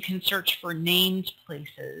where you can search for named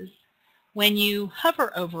places. When you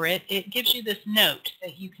hover over it, it gives you this note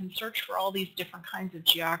that you can search for all these different kinds of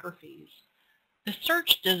geographies. The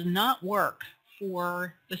search does not work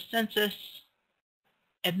for the census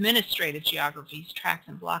administrative geographies, tracts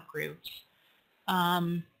and block groups.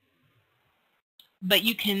 But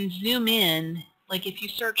you can zoom in, like if you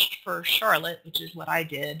searched for Charlotte, which is what I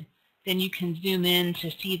did, then you can zoom in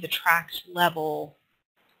to see the tract level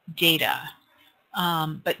data.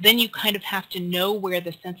 But then you kind of have to know where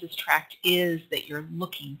the census tract is that you're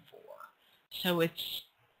looking for. So it's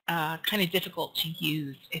kind of difficult to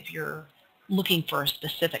use if you're looking for a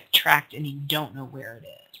specific tract and you don't know where it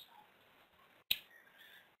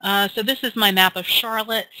is. So this is my map of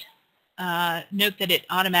Charlotte. Note that it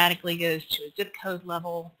automatically goes to a zip code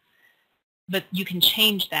level, but you can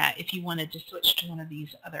change that if you wanted to switch to one of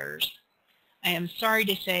these others. I am sorry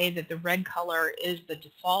to say that the red color is the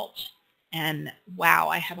default, and wow,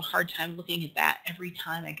 I have a hard time looking at that every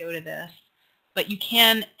time I go to this. But you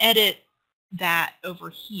can edit that over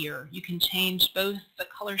here. You can change both the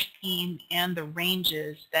color scheme and the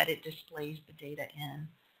ranges that it displays the data in.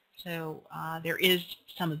 So there is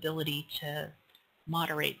some ability to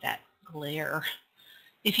moderate that glare.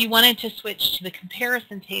 If you wanted to switch to the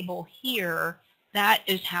comparison table here, that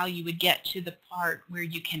is how you would get to the part where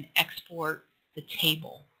you can export the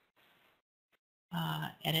table.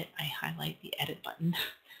 Edit, I highlight the edit button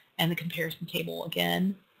and the comparison table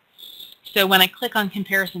again. So when I click on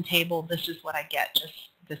comparison table, this is what I get, just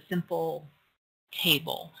the simple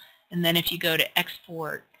table. And then if you go to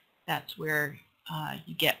export, that's where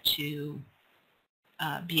you get to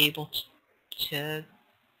be able to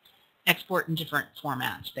export in different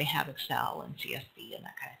formats. They have Excel and CSV and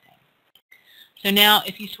that kind of thing. So now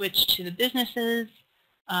if you switch to the businesses,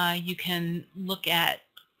 you can look at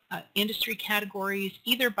industry categories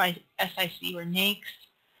either by SIC or NAICS.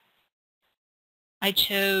 I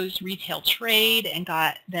chose retail trade and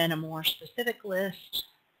got then a more specific list.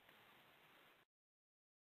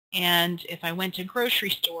 And if I went to grocery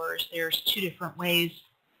stores, there's two different ways,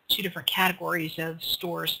 two different categories of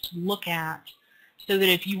stores to look at, so that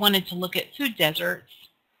if you wanted to look at food deserts,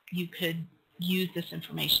 you could use this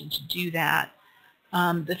information to do that.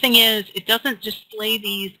 The thing is, it doesn't display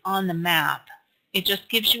these on the map. It just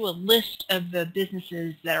gives you a list of the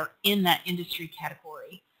businesses that are in that industry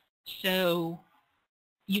category. So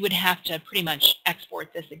you would have to pretty much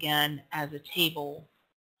export this again as a table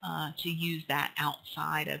to use that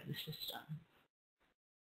outside of the system.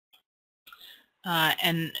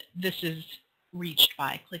 And this is reached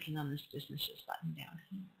by clicking on this businesses button down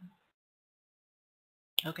here.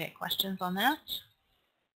 Okay, questions on that?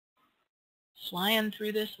 Flying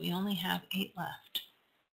through this, we only have 8 left.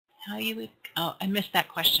 How you would, oh, I missed that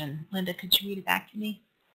question. Linda, could you read it back to me?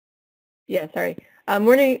 Yeah, sorry. I'm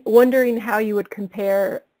wondering how you would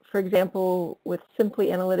compare, for example, with Simply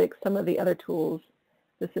Analytics, some of the other tools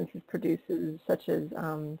the Census produces, such as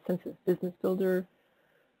Census Business Builder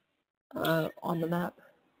on the map.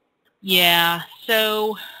 Yeah,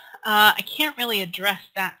 so I can't really address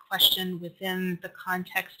that question within the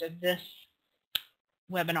context of this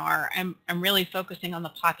webinar. I'm really focusing on the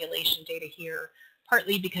population data here,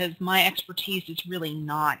 partly because my expertise is really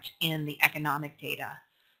not in the economic data.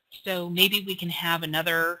 So maybe we can have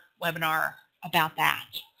another webinar about that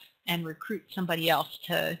and recruit somebody else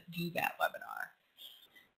to do that webinar.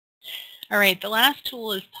 All right, the last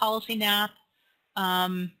tool is Policy Map.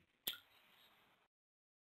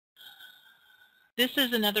 This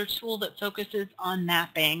is another tool that focuses on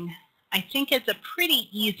mapping. I think it's a pretty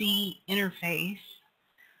easy interface,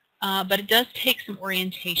 but it does take some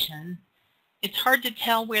orientation. It's hard to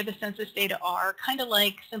tell where the census data are, kind of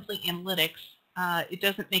like Simply Analytics. It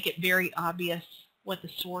doesn't make it very obvious what the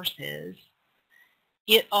source is.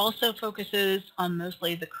 It also focuses on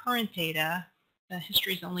mostly the current data. The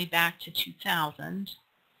history is only back to 2000.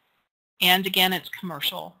 And again, it's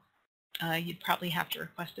commercial. You'd probably have to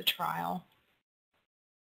request a trial.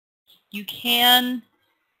 You can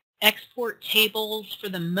export tables for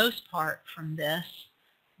the most part from this,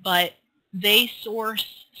 but they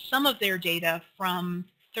source some of their data from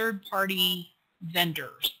third-party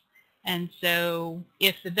vendors. And so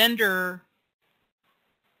if the vendor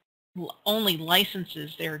only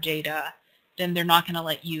licenses their data, then they're not going to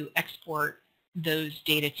let you export those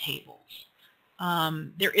data tables.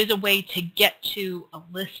 There is a way to get to a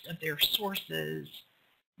list of their sources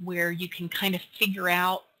where you can kind of figure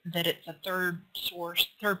out that it's a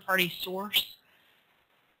third-party source.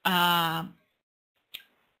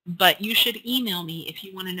 But you should email me if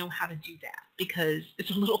you want to know how to do that, because it's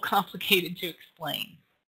a little complicated to explain.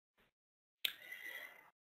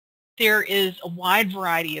 There is a wide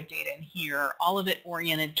variety of data in here, all of it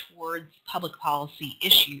oriented towards public policy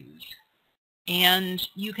issues. And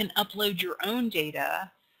you can upload your own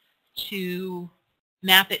data to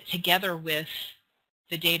map it together with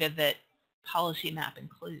the data that Policy Map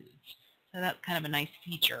includes. So that's kind of a nice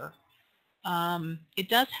feature. It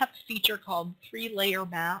does have a feature called 3-layer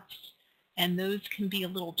maps, and those can be a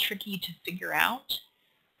little tricky to figure out.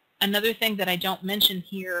 Another thing that I don't mention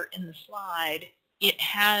here in the slide, it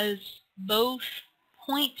has both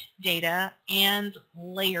point data and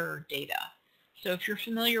layer data. So if you're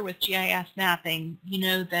familiar with GIS mapping, you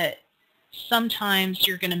know that sometimes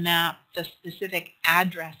you're going to map the specific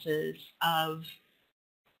addresses of,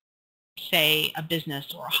 say, a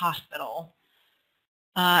business or a hospital.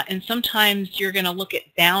 And sometimes you're going to look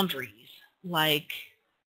at boundaries, like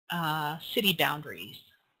city boundaries.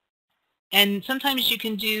 And sometimes you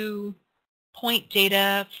can do point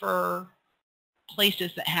data for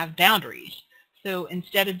places that have boundaries. So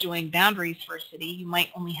instead of doing boundaries for a city, you might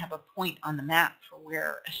only have a point on the map for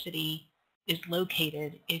where a city is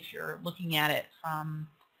located if you're looking at it from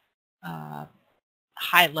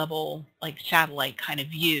high level, like satellite kind of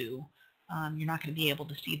view. You're not going to be able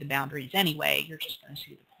to see the boundaries anyway. You're just going to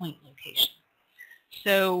see the point location.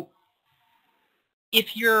 So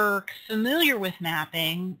if you're familiar with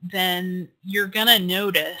mapping, then you're going to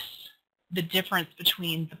notice the difference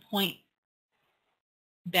between the point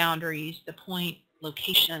boundaries, the point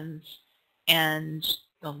locations, and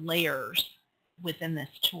the layers within this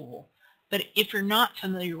tool. But if you're not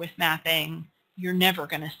familiar with mapping, you're never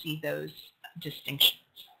going to see those distinctions.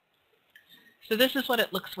 So this is what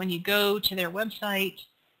it looks when you go to their website.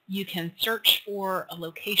 You can search for a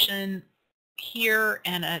location here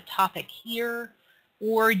and a topic here,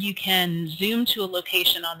 or you can zoom to a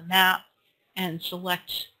location on the map and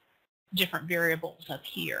select different variables up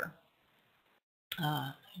here.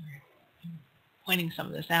 I'm pointing some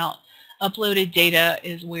of this out. Uploaded data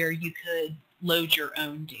is where you could load your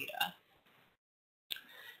own data.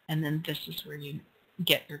 And then this is where you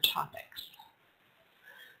get your topics.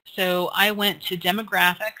 So I went to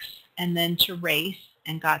demographics and then to race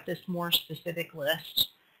and got this more specific list.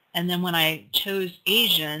 And then when I chose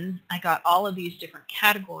Asian, I got all of these different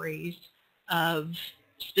categories of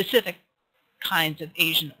specific kinds of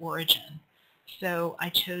Asian origin. So I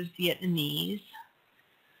chose Vietnamese.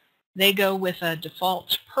 They go with a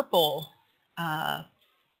default purple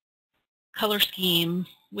color scheme,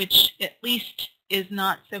 which at least is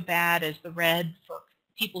not so bad as the red for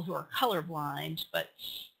people who are colorblind, but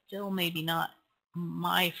still maybe not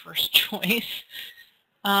my first choice.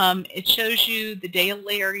 It shows you the data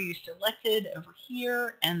layer you selected over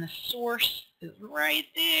here, and the source is right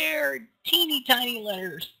there, teeny tiny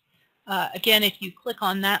letters. Again, if you click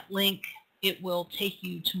on that link, it will take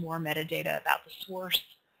you to more metadata about the source.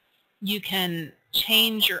 You can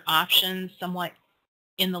change your options somewhat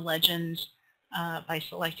in the legend by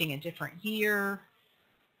selecting a different year,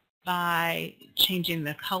 by changing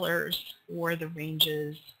the colors or the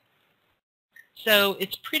ranges. So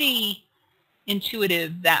it's pretty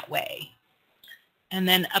intuitive that way. And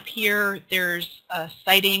then up here, there's a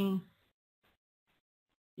citing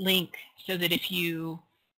link so that if you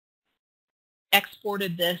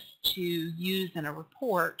exported this to use in a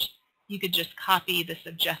report, you could just copy the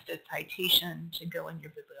suggested citation to go in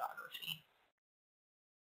your bibliography.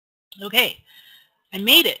 Okay, I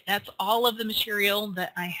made it. That's all of the material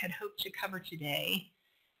that I had hoped to cover today.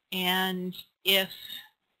 And if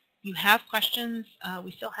you have questions,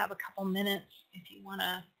 we still have a couple minutes if you want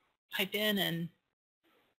to type in and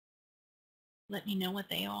let me know what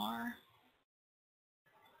they are.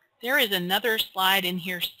 There is another slide in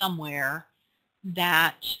here somewhere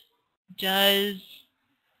that does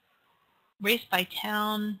race by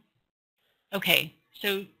town. Okay,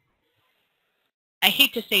 so I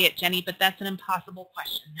hate to say it, Jenny, but that's an impossible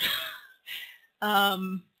question,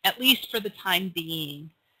 at least for the time being.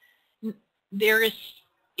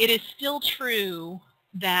 It is still true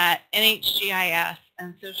that NHGIS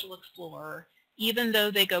and Social Explorer, even though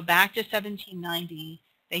they go back to 1790,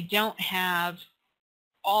 they don't have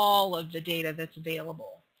all of the data that's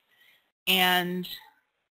available. And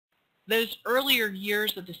those earlier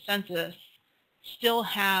years of the census, still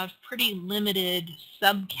have pretty limited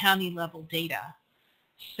sub-county level data.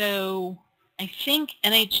 So I think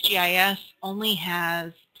NHGIS only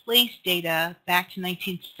has place data back to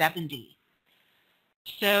 1970.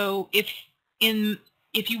 So if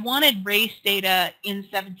you wanted race data in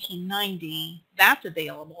 1790, that's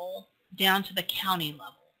available down to the county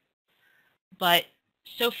level. But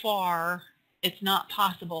so far, it's not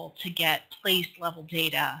possible to get place level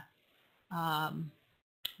data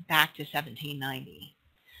back to 1790.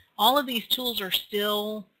 All of these tools are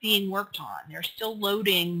still being worked on. They're still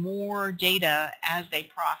loading more data as they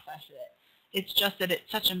process it. It's just that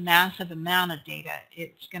it's such a massive amount of data,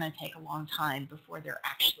 it's going to take a long time before they're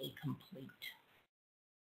actually complete.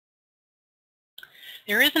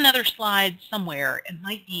 There is another slide somewhere, it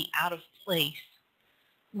might be out of place,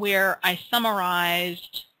 where I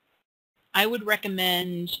summarized, I would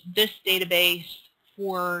recommend this database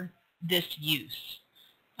for this use.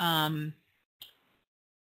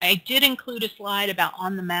 I did include a slide about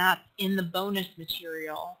on the map in the bonus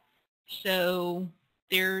material, so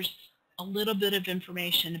there's a little bit of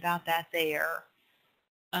information about that there.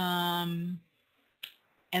 And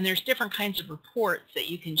there's different kinds of reports that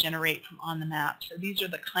you can generate from on the map. So these are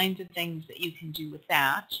the kinds of things that you can do with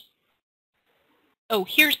that. Oh,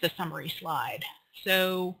 here's the summary slide.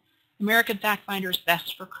 So American FactFinder is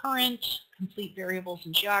best for current, complete variables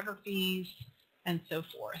and geographies, and so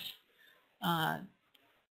forth.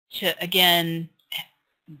 To, again,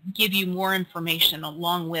 give you more information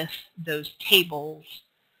along with those tables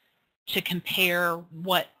to compare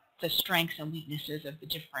what the strengths and weaknesses of the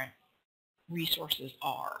different resources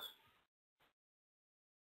are.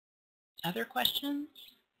 Other questions?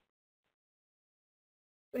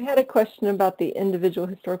 We had a question about the individual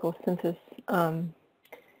historical census.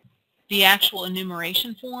 The actual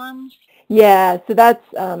enumeration forms? Yeah, so that's,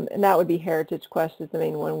 and that would be Heritage Quest is the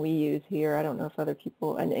main one we use here. I don't know if other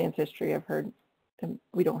people, and Ancestry I've heard,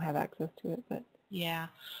 we don't have access to it, but. Yeah,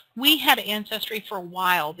 we had Ancestry for a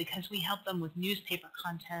while because we helped them with newspaper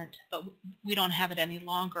content, but we don't have it any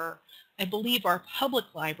longer. I believe our public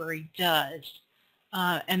library does,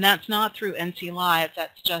 and that's not through NC Live,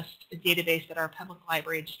 that's just a database that our public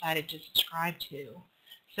library decided to subscribe to.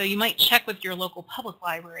 So you might check with your local public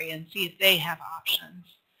library and see if they have options.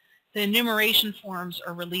 The enumeration forms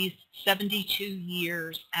are released 72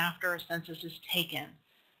 years after a census is taken.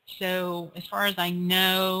 So as far as I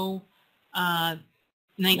know,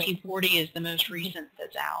 1940 is the most recent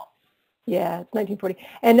that's out. Yeah, it's 1940.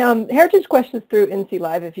 And Heritage Quest is through NC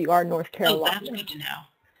Live if you are North Carolina. Oh, that's good to know.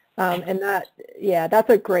 And that, yeah, that's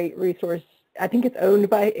a great resource. I think it's owned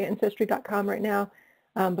by Ancestry.com right now.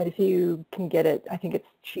 But if you can get it, I think it's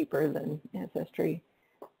cheaper than Ancestry.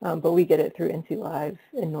 But we get it through NC Live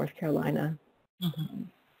in North Carolina. Mm-hmm.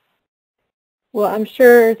 Well, I'm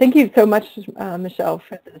sure, thank you so much, Michelle,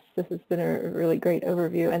 for this. This has been a really great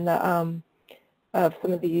overview and of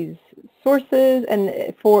some of these sources.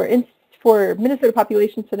 And for Minnesota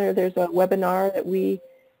Population Center, there's a webinar that we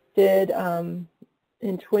did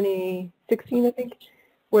in 2016, I think,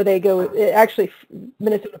 where they go, actually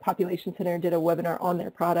Minnesota Population Center did a webinar on their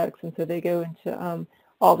products, and so they go into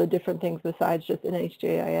all the different things besides just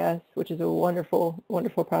NHGIS, which is a wonderful,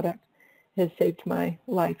 wonderful product. It has saved my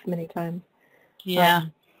life many times. Yeah.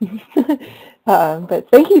 But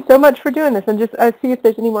thank you so much for doing this, and just see if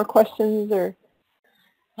there's any more questions or.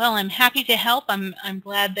 Well, I'm happy to help. I'm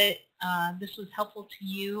glad that this was helpful to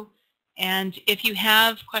you. And if you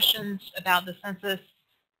have questions about the census,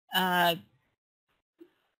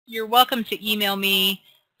 you're welcome to email me.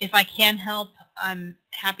 If I can help, I'm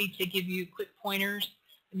happy to give you quick pointers.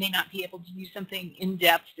 I may not be able to do something in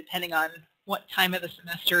depth depending on what time of the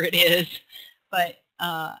semester it is, but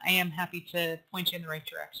I am happy to point you in the right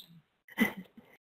direction.